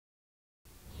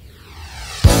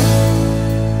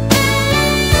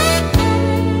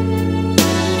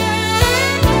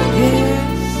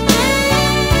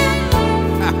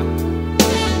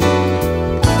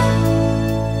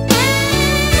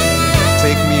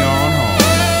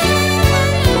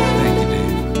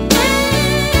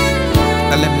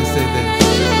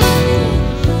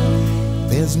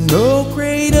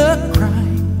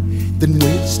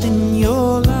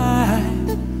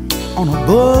on a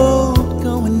boat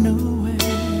going nowhere.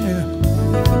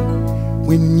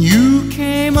 When you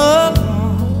came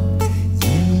along,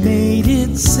 you made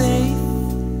it safe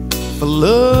for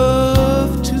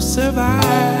love to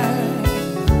survive.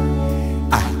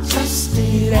 I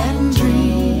trusted and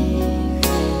dreamed,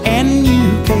 and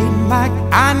you came like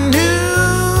I knew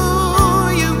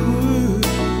you would.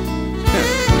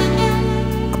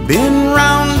 I've been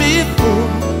round before,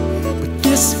 but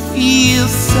this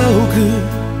feels so good.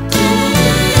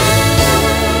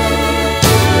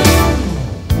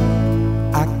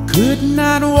 I could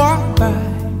not walk by,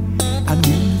 I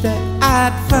knew that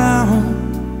I'd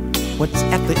found what's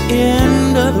at the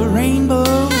end of the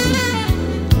rainbow.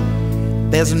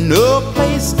 There's no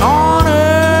place on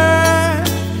earth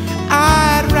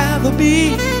I'd rather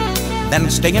be than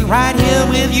staying right here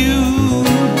with you.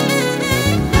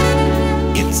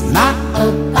 It's not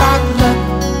about luck,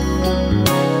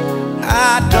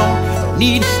 I don't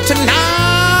need to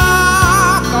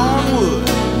knock on wood.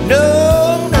 No,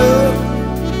 no,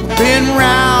 I've been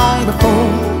round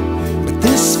before, but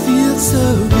this feels so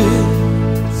good.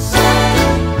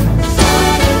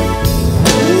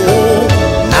 Oh,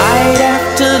 night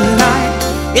after night,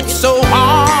 it's so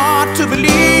hard to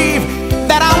believe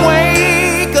that I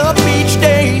wake up each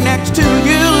day next to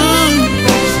you.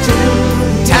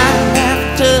 Time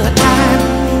after time,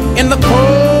 in the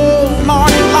cold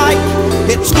morning light,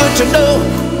 it's good to know,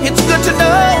 it's good to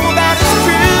know that it's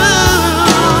true.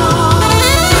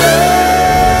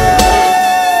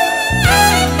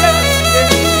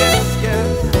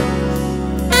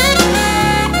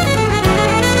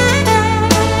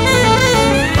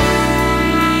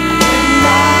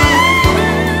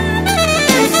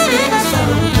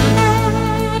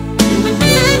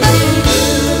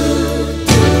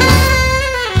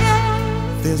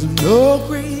 There's no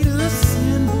greater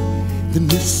sin than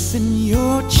missing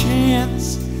your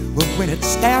chance, but when it's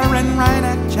staring right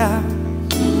at you,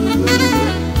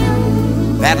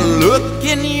 that look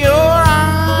in your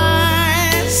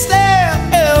eyes says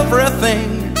everything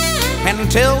and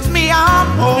tells me I'm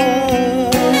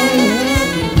home.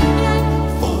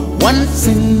 For once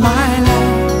in my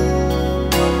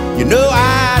life, you know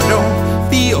I don't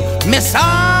feel misunderstood.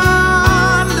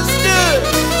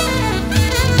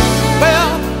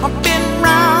 Well, I've been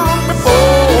round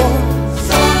before,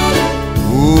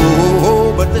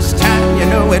 oh, but this time, you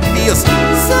know, it feels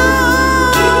so